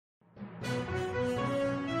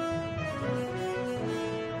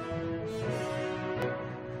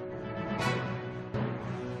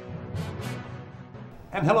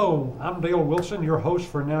And hello, I'm Dale Wilson, your host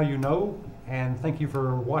for Now You Know, and thank you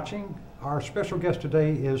for watching. Our special guest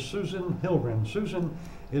today is Susan Hillgren. Susan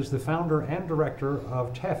is the founder and director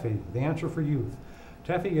of TAFY, The Answer for Youth.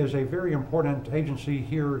 TAFY is a very important agency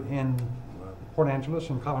here in Port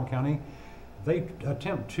Angeles and Collin County. They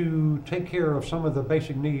attempt to take care of some of the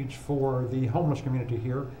basic needs for the homeless community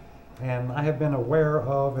here. And I have been aware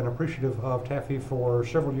of and appreciative of TAFY for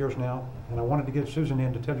several years now, and I wanted to get Susan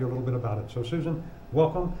in to tell you a little bit about it. So Susan,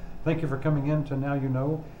 welcome. Thank you for coming in to Now You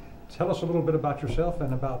Know. Tell us a little bit about yourself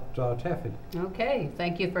and about TAFY. Okay,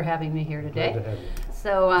 thank you for having me here today. Glad to have you.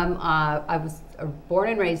 So I was born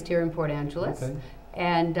and raised here in Port Angeles, Okay.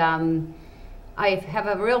 and I have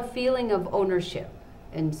a real feeling of ownership.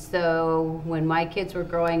 And so when my kids were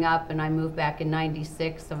growing up and I moved back in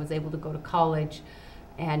 '96, I was able to go to college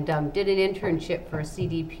and did an internship for a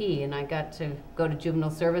CDP, and I got to go to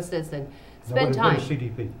juvenile services and spend time. What is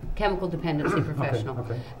CDP? Chemical dependency professional.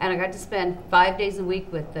 Okay. And I got to spend 5 days a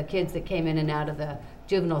week with the kids that came in and out of the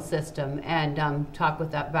juvenile system and talk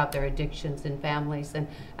about their addictions and families. And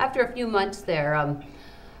after a few months there,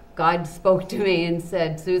 God spoke to me and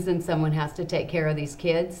said, Susan, someone has to take care of these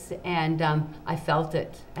kids. And I felt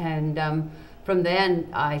it. And from then,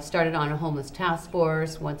 I started on a homeless task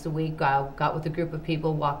force. Once a week, I got with a group of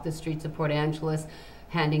people, walked the streets of Port Angeles,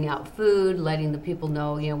 handing out food, letting the people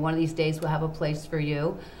know, one of these days we'll have a place for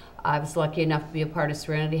you. I was lucky enough to be a part of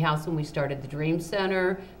Serenity House when we started the Dream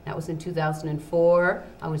Center. That was in 2004.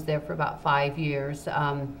 I was there for about 5 years.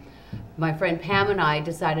 My friend Pam and I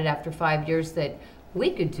decided after 5 years that we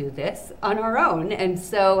could do this on our own. And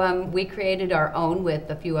so we created our own with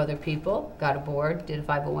a few other people, got aboard, did a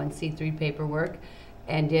 501c3 paperwork.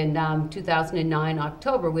 And in 2009,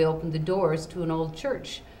 October, we opened the doors to an old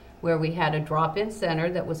church where we had a drop-in center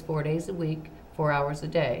that was 4 days a week, 4 hours a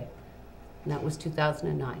day. And that was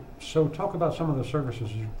 2009. So talk about some of the services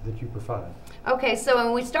that you provide. Okay,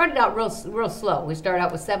 so we started out real slow. We started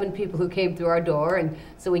out with 7 people who came through our door, and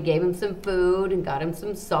so we gave them some food and got them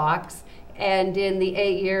some socks. And in the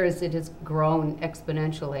 8 years, it has grown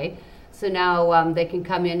exponentially. So now they can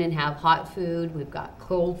come in and have hot food. We've got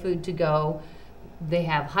cold food to go. They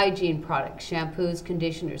have hygiene products, shampoos,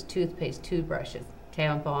 conditioners, toothpaste, toothbrushes,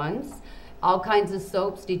 tampons, all kinds of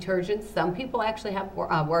soaps, detergents. Some people actually have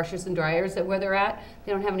washers and dryers at where they're at.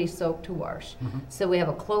 They don't have any soap to wash. Mm-hmm. So we have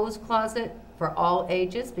a clothes closet for all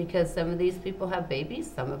ages because some of these people have babies,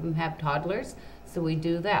 some of them have toddlers. So we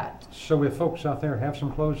do that. So if folks out there have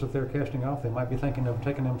some clothes that they're casting off, they might be thinking of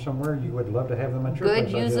taking them somewhere, you would love to have them at your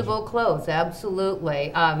place. Good usable clothes,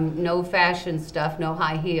 absolutely. No fashion stuff, no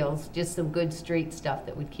high heels, just some good street stuff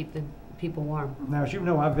that would keep the people warm. Now, as you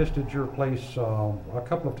know, I've visited your place a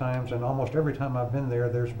couple of times, and almost every time I've been there,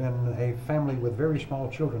 there's been a family with very small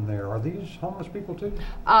children there. Are these homeless people too?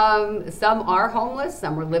 Some are homeless,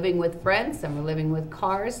 some are living with friends, some are living with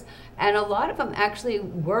cars, and a lot of them actually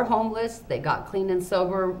were homeless. They got clean and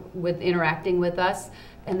sober with interacting with us,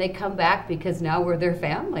 and they come back because now we're their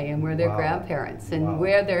family and we're their grandparents and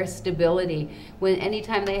we're their stability.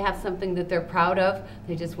 Anytime they have something that they're proud of,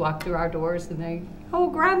 they just walk through our doors and they,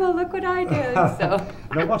 oh, Grandma, look what I did. So.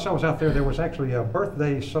 Now, once I was out there was actually a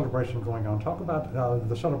birthday celebration going on. Talk about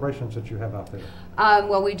the celebrations that you have out there.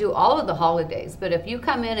 Well, we do all of the holidays, but if you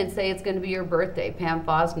come in and say it's going to be your birthday, Pam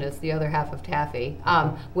Fosness, the other half of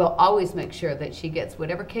TAFY, we'll always make sure that she gets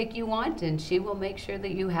whatever cake you want, and she will make sure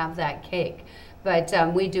that you have that cake. But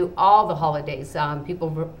we do all the holidays.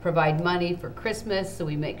 People provide money for Christmas, so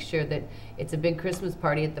we make sure that it's a big Christmas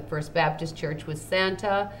party at the First Baptist Church with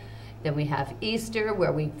Santa. Then we have Easter,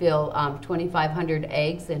 where we fill 2,500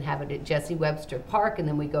 eggs and have it at Jesse Webster Park, and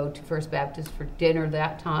then we go to First Baptist for dinner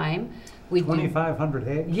that time. 2,500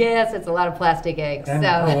 eggs? Yes, it's a lot of plastic eggs. And,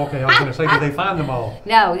 oh, okay. I was going to say, do they find them all?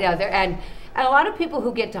 No, yeah, and a lot of people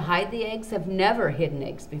who get to hide the eggs have never hidden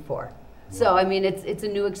eggs before. So, I mean, it's a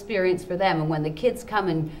new experience for them. And when the kids come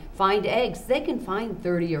and find eggs, they can find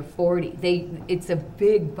 30 or 40. It's a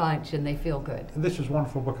big bunch, and they feel good. This is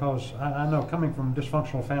wonderful because I know coming from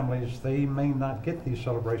dysfunctional families, they may not get these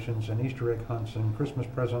celebrations and Easter egg hunts and Christmas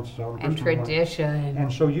presents. And tradition.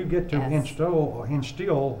 And so you get to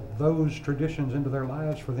instill those traditions into their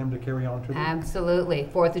lives for them to carry on to them. Absolutely.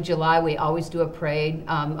 4th of July, we always do a parade,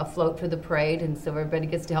 a float for the parade, and so everybody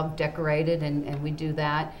gets to help decorate it, and we do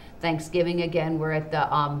that. Thanksgiving, again, we're at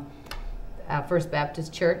the First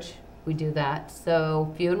Baptist Church. We do that.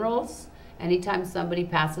 So funerals, anytime somebody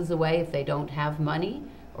passes away, if they don't have money,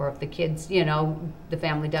 or if the kids, the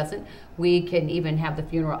family doesn't, we can even have the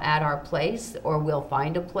funeral at our place, or we'll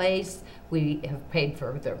find a place. We have paid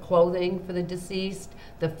for their clothing for the deceased,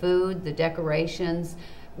 the food, the decorations.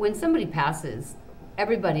 When somebody passes,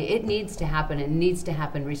 everybody, it needs to happen, and it needs to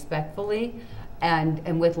happen respectfully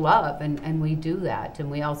and with love, and we do that. And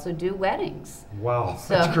we also do weddings. Wow,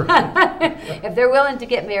 So that's great. if they're willing to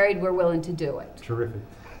get married, we're willing to do it. Terrific.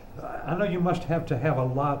 I know you must have to have a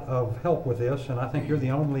lot of help with this, and I think you're the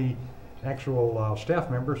only actual staff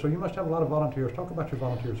member, so you must have a lot of volunteers. Talk about your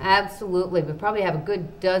volunteers. Absolutely. We probably have a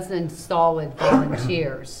good dozen solid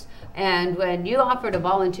volunteers. And when you offer to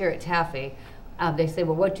volunteer at TAFY, they say,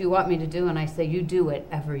 well, what do you want me to do? And I say, you do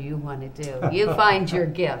whatever you want to do. You find your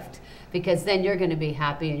gift, because then you're going to be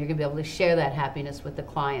happy and you're going to be able to share that happiness with the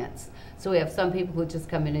clients. So we have some people who just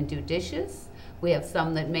come in and do dishes. We have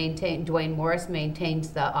some that maintain, Dwayne Morris maintains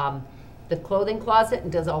the clothing closet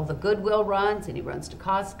and does all the Goodwill runs, and he runs to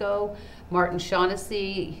Costco. Martin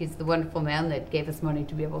Shaughnessy, he's the wonderful man that gave us money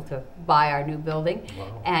to be able to buy our new building.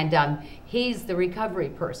 Wow. And he's the recovery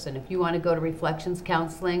person. If you want to go to Reflections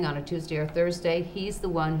Counseling on a Tuesday or Thursday, he's the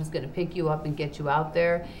one who's going to pick you up and get you out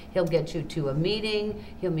there. He'll get you to a meeting.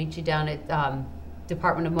 He'll meet you down at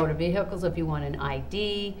Department of Motor Vehicles if you want an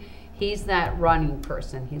ID. He's that running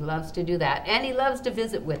person. He loves to do that. And he loves to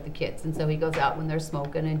visit with the kids. And so he goes out when they're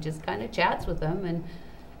smoking and just kind of chats with them.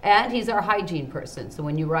 And he's our hygiene person. So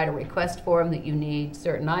when you write a request for him that you need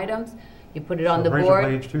certain items, you put it on the razor board.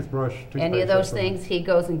 blades, toothbrush, Any of those things, he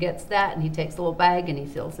goes and gets that, and he takes a little bag and he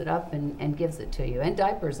fills it up and gives it to you. And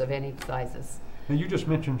diapers of any sizes. Now, you just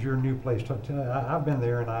mentioned your new place. I've been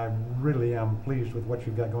there, and I really am pleased with what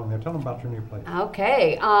you've got going there. Tell them about your new place.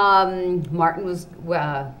 Okay. Martin was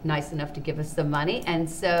nice enough to give us some money, and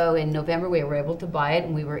so in November we were able to buy it,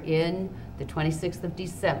 and we were in the 26th of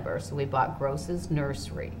December, so we bought Gross's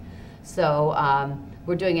Nursery. So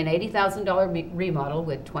we're doing an $80,000 remodel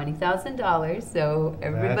with $20,000, so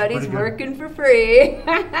everybody's working for free.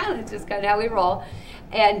 That's just kind of how we roll.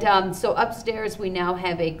 And so upstairs we now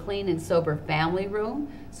have a clean and sober family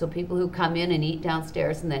room. So people who come in and eat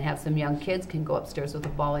downstairs and then have some young kids can go upstairs with a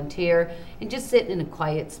volunteer and just sit in a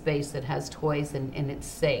quiet space that has toys and it's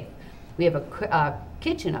safe. We have a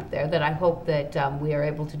kitchen up there that I hope that we are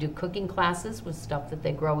able to do cooking classes with stuff that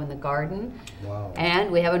they grow in the garden. Wow.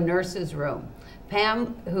 And we have a nurse's room.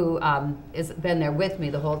 Pam, who has been there with me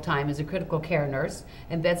the whole time, is a critical care nurse,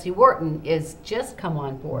 and Betsy Wharton is just come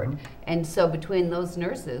on board. Mm-hmm. And so between those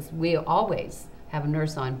nurses, we always have a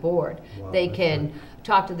nurse on board. Wow, they that's can great.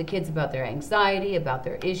 talk to the kids about their anxiety, about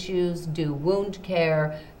their issues, do wound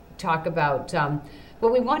care, talk about,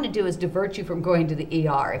 what we want to do is divert you from going to the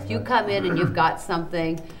ER. If you come in and you've got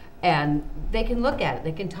something, and they can look at it,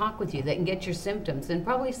 they can talk with you, they can get your symptoms and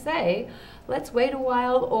probably say, let's wait a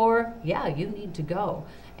while, or yeah, you need to go.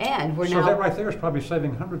 And we're now— So that right there is probably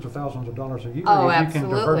saving hundreds of thousands of dollars a year Oh, if you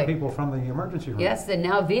absolutely. can divert people from the emergency room. Yes, and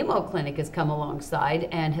now VMO Clinic has come alongside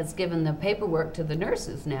and has given the paperwork to the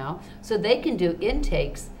nurses now, so they can do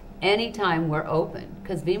intakes anytime we're open,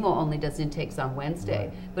 because VMO only does intakes on Wednesday.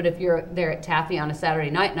 Right. But if you're there at TAFY on a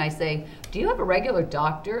Saturday night and I say, do you have a regular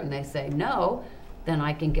doctor? And they say no, then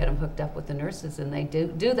I can get them hooked up with the nurses, and they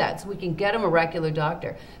do that. So we can get them a regular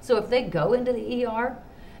doctor. So if they go into the ER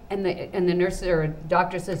and the nurse or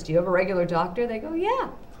doctor says, do you have a regular doctor? They go, yeah.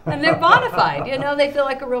 And they're bona fide. You know, they feel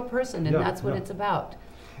like a real person, and that's what it's about.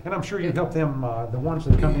 And I'm sure you help them, the ones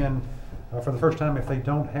that come in for the first time, if they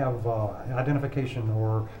don't have identification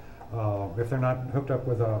or if they're not hooked up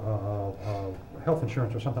with a health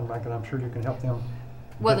insurance or something like that, I'm sure you can help them.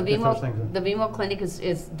 Well, the get those things. VMO Clinic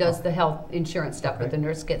does the health insurance stuff, Okay. but the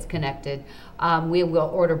nurse gets connected. We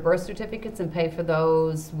will order birth certificates and pay for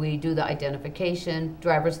those. We do the identification,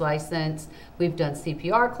 driver's license. We've done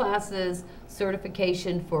CPR classes,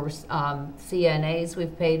 certification for CNAs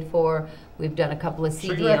we've paid for. We've done a couple of CDL.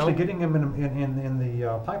 So you're actually getting them in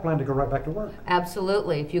the pipeline to go right back to work.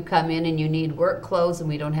 Absolutely. If you come in and you need work clothes and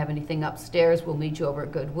we don't have anything upstairs, we'll meet you over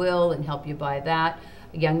at Goodwill and help you buy that.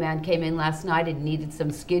 A young man came in last night and needed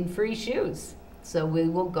some skid-free shoes. So we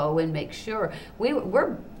will go and make sure.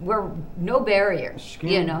 We're no barriers.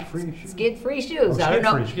 Skid-free shoes? Skid-free shoes. Oh, I don't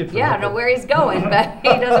know. skid-free, Yeah, I don't know where he's going, but he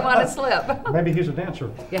doesn't want to slip. Maybe he's a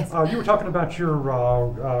dancer. Yes. You were talking about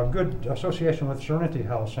your good association with Serenity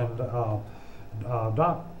House, and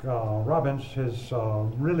Doc Robbins has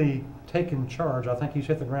really taken charge. I think he's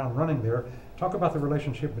hit the ground running there. Talk about the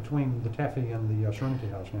relationship between the TAFY and the Serenity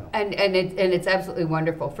House now. And it's absolutely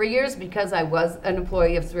wonderful. For years, because I was an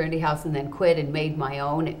employee of Serenity House and then quit and made my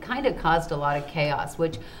own, it kind of caused a lot of chaos,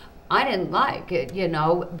 which I didn't like,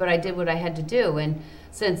 but I did what I had to do. And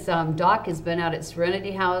since Doc has been out at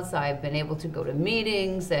Serenity House, I've been able to go to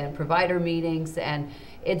meetings and provider meetings, and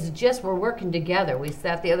it's just, we're working together. We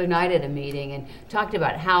sat the other night at a meeting and talked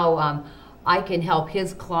about how I can help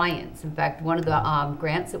his clients. In fact, one of the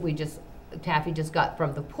grants that TAFY just got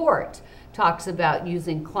from the port talks about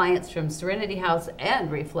using clients from Serenity House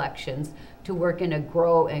and Reflections to work in a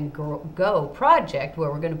Grow and Go project where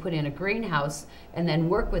we're going to put in a greenhouse and then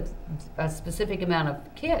work with a specific amount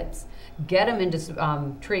of kids, get them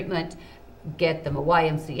into treatment, get them a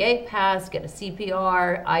YMCA pass, get a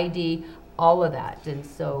CPR, ID, all of that. And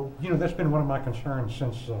so, you know, that's been one of my concerns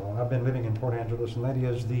since I've been living in Port Angeles, and that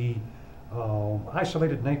is the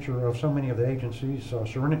isolated nature of so many of the agencies.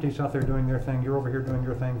 Serenity's out there doing their thing, you're over here doing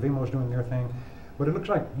your thing, VMO's doing their thing. But it looks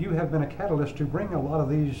like you have been a catalyst to bring a lot of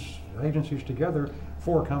these agencies together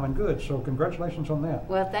for common good. So congratulations on that.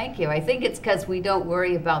 well, thank you. I think it's because we don't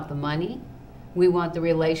worry about the money. We want the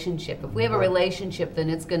relationship. If we have a relationship, then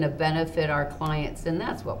it's going to benefit our clients, and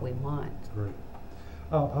that's what we want. Great.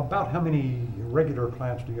 About how many regular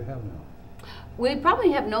clients do you have now? We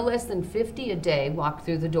probably have no less than 50 a day walk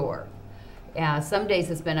through the door. Some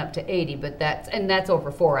days it's been up to 80, but that's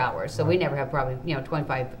over 4 hours. So we never have probably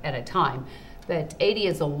 25 at a time. But 80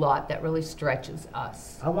 is a lot. That really stretches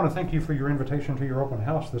us. I want to thank you for your invitation to your open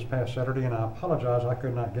house this past Saturday, and I apologize I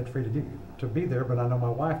could not get free to be there, but I know my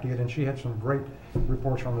wife did, and she had some great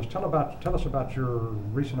reports on this. Tell us about your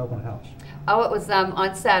recent open house. Oh, it was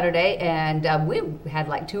on Saturday, and we had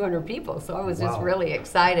like 200 people, so I was just really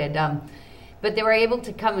excited. But they were able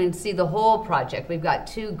to come and see the whole project. We've got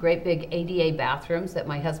 2 great big ADA bathrooms that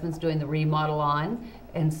my husband's doing the remodel on.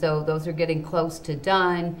 And so those are getting close to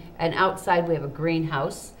done. And outside we have a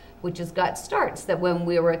greenhouse, which has got starts that when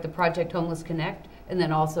we were at the Project Homeless Connect, and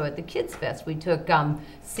then also at the Kids Fest, we took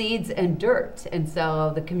seeds and dirt. And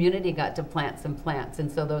so the community got to plant some plants.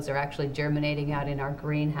 And so those are actually germinating out in our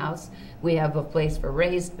greenhouse. We have a place for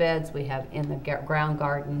raised beds. We have in the ground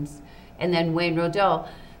gardens. And then Wayne Rodell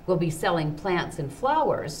will be selling plants and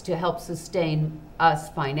flowers to help sustain us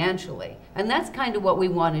financially. And that's kind of what we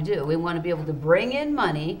want to do. We want to be able to bring in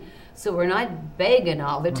money so we're not begging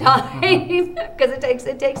all the time because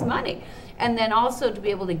it takes money. And then also to be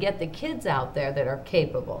able to get the kids out there that are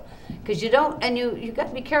capable. Because you got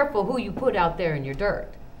to be careful who you put out there in your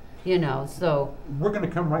dirt. So we're going to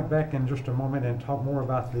come right back in just a moment and talk more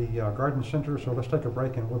about the garden center. So let's take a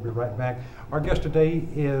break and we'll be right back. Our guest today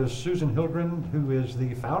is Susan Hillgren, who is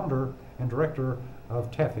the founder and director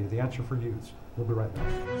of TAFY, The Answer for Youth. We'll be right back.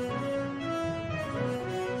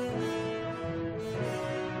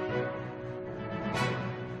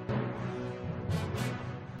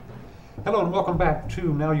 Hello and welcome back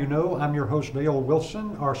to Now You Know. I'm your host, Dale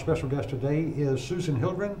Wilson. Our special guest today is Susan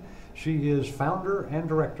Hillgren. She is founder and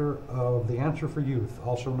director of The Answer for Youth,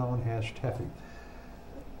 also known as TAFY.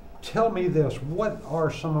 Tell me this, what are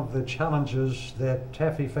some of the challenges that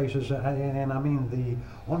TAFY faces, and I mean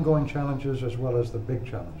the ongoing challenges as well as the big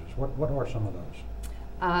challenges? What are some of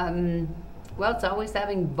those? Well, it's always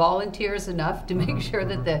having volunteers enough to make sure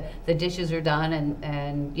that the dishes are done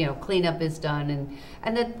and cleanup is done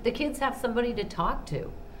and that the kids have somebody to talk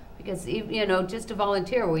to. Because, just to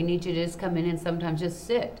volunteer, we need you to just come in and sometimes just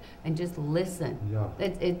sit and just listen. Yeah.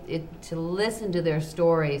 To listen to their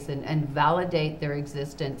stories and validate their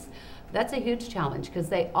existence. That's a huge challenge because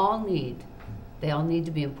they all need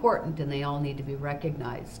to be important and they all need to be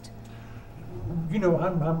recognized.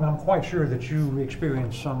 I'm quite sure that you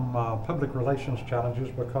experience some public relations challenges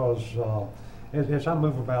because as I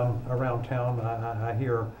move around town, I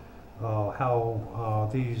hear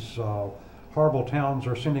how these horrible towns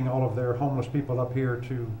are sending all of their homeless people up here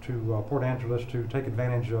to Port Angeles to take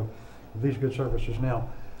advantage of these good services. Now,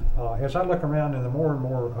 as I look around and the more and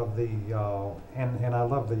more of the, and I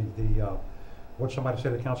love the what somebody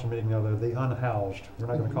said at a council meeting the other, the unhoused. We're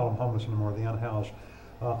not going to call them homeless anymore, the unhoused.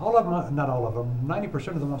 All of them, not all of them, 90%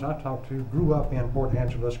 of the ones I talked to grew up in Port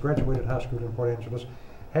Angeles, graduated high school in Port Angeles,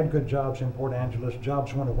 had good jobs in Port Angeles,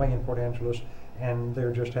 jobs went away in Port Angeles, and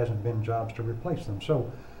there just hasn't been jobs to replace them.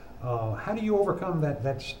 So how do you overcome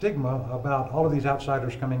that stigma about all of these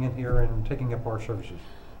outsiders coming in here and taking up our services?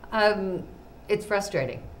 It's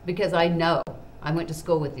frustrating because I know, I went to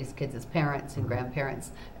school with these kids as parents and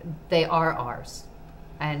grandparents. They are ours.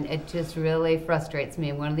 And it just really frustrates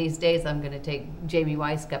me. And one of these days I'm going to take Jamie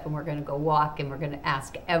Weiskup and we're going to go walk and we're going to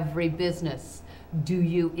ask every business, do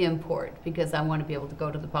you import? Because I want to be able to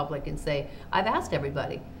go to the public and say, I've asked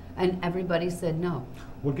everybody. And everybody said no.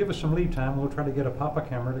 Well, give us some lead time. We'll try to get a Papa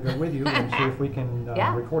camera to go with you and see if we can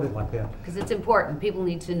record it like that. Because it's important. People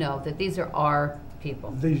need to know that these are our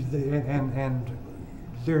people. And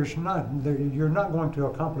you're not going to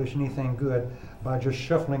accomplish anything good by just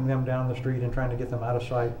shuffling them down the street and trying to get them out of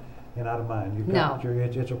sight and out of mind.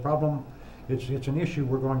 It's a problem. It's an issue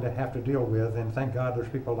we're going to have to deal with, and thank God there's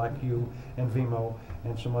people like you and VMO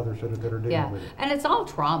and some others that are dealing with it. And it's all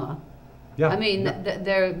trauma. Yeah. I mean,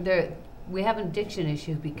 we have an addiction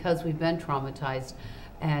issue because we've been traumatized,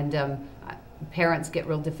 and parents get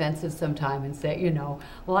real defensive sometimes and say, you know,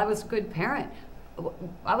 well, I was a good parent.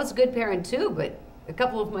 I was a good parent too, but a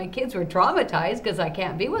couple of my kids were traumatized because I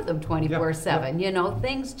can't be with them 24/7. You know,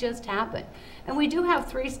 things just happen. And we do have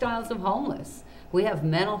 3 styles of homeless. We have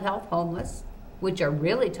mental health homeless, which are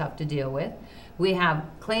really tough to deal with. We have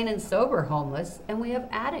clean and sober homeless, and we have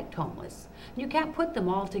addict homeless. You can't put them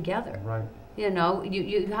all together. Right. You know,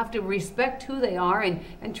 you have to respect who they are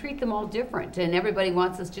and treat them all different. And everybody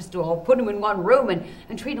wants us just to all put them in one room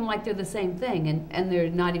and treat them like they're the same thing, and they're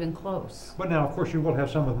not even close. But now, of course, you will have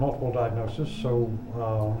some with multiple diagnoses, so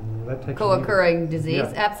that takes Co-occurring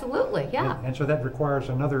disease, absolutely, yeah. And so that requires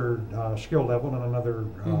another skill level and another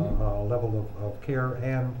level of care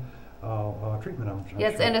and treatment. I'm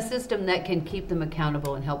yes, sure. and a system that can keep them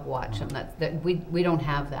accountable and help watch them. We don't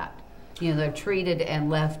have that. You know, they're treated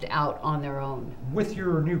and left out on their own. With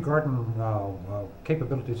your new garden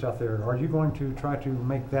capabilities out there, are you going to try to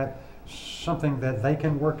make that something that they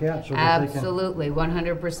can work at? So that Absolutely,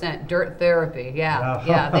 100%. Dirt therapy,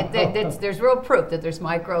 yeah. There's real proof that there's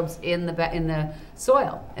microbes in the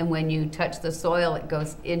soil, and when you touch the soil, it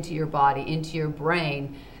goes into your body, into your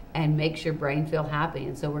brain, and makes your brain feel happy.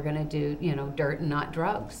 And so we're going to do, you know, dirt and not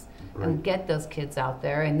drugs, and get those kids out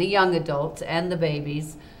there, and the young adults and the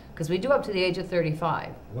babies. Because we do up to the age of 35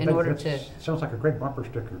 in order to... Sounds like a great bumper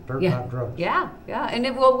sticker, dirt, not drugs. Yeah, and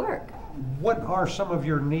it will work. What are some of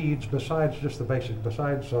your needs besides just the basic,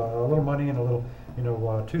 besides a little money and a little, you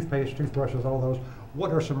know, toothpaste, toothbrushes, all those?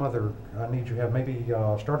 What are some other needs you have? Maybe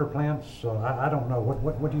starter plants? I don't know.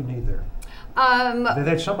 What do you need there?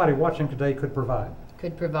 That somebody watching today could provide?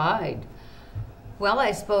 Could provide. Well,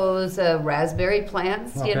 I suppose raspberry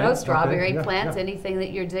plants, you know, strawberry plants, anything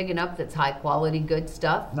that you're digging up that's high quality, good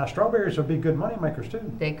stuff. Now, strawberries would be good money makers too.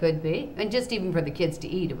 They could be. And just even for the kids to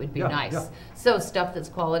eat, it would be nice. So stuff that's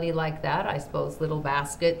quality like that, I suppose little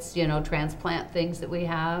baskets, you know, transplant things that we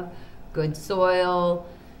have, good soil,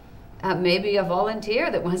 maybe a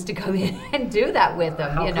volunteer that wants to come in and do that with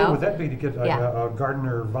them, How you cool know. would that be to get a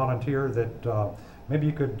gardener volunteer that maybe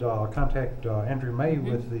you could contact Andrew May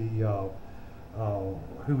with the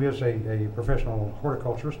who is a professional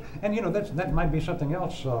horticulturist, and you know that might be something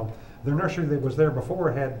else. The nursery that was there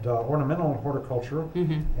before had ornamental horticulture,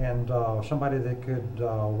 and somebody that could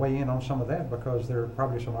weigh in on some of that, because there are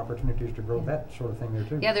probably some opportunities to grow that sort of thing there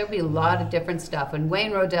too. Yeah, there'll be a lot of different stuff, and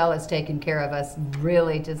Wayne Rodell has taken care of us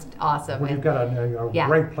really just awesome. Well, you've got a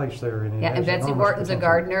great place there. And and Betsy Horton's a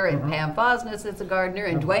gardener, and Pam Fosness is a gardener,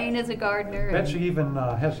 and Dwayne is a gardener. Betsy even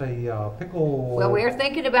has a pickle. Well, we're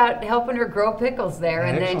thinking about helping her grow pickles there,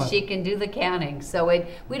 and then she can do the canning. So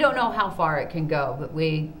we don't know how far it can go, but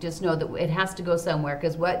we just know that it has to go somewhere,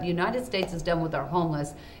 because what the United States has done with our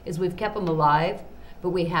homeless is we've kept them alive,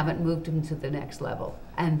 but we haven't moved them to the next level,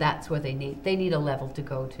 and that's where they need a level to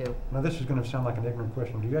go to. Now this is going to sound like an ignorant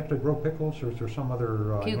question. Do you actually grow pickles, or is there some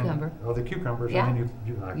other cucumber? The cucumbers. Yeah, and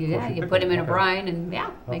then you put them in a brine and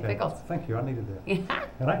make pickles. Thank you. I needed that.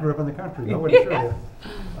 And I grew up in the country. I wasn't sure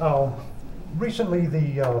that. Recently,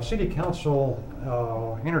 the City Council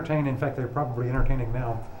entertained, in fact, they're probably entertaining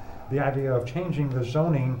now, the idea of changing the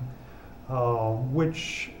zoning,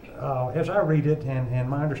 which, as I read it, and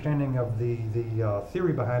my understanding of the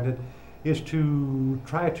theory behind it, is to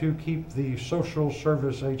try to keep the social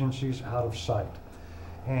service agencies out of sight.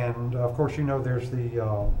 And of course, you know, there's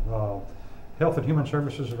the Health and Human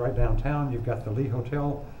Services right downtown. You've got the Lee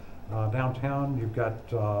Hotel downtown. You've got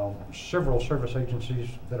several service agencies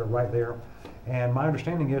that are right there. And my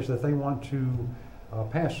understanding is that they want to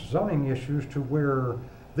pass zoning issues to where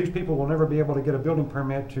these people will never be able to get a building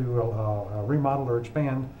permit to remodel or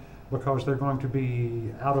expand, because they're going to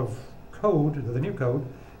be out of code, the new code,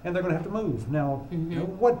 and they're going to have to move. Now,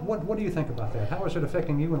 what do you think about that? How is it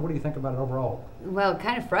affecting you, and what do you think about it overall? Well, it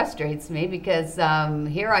kind of frustrates me, because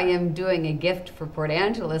here I am doing a gift for Port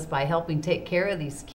Angeles by helping take care of these kids.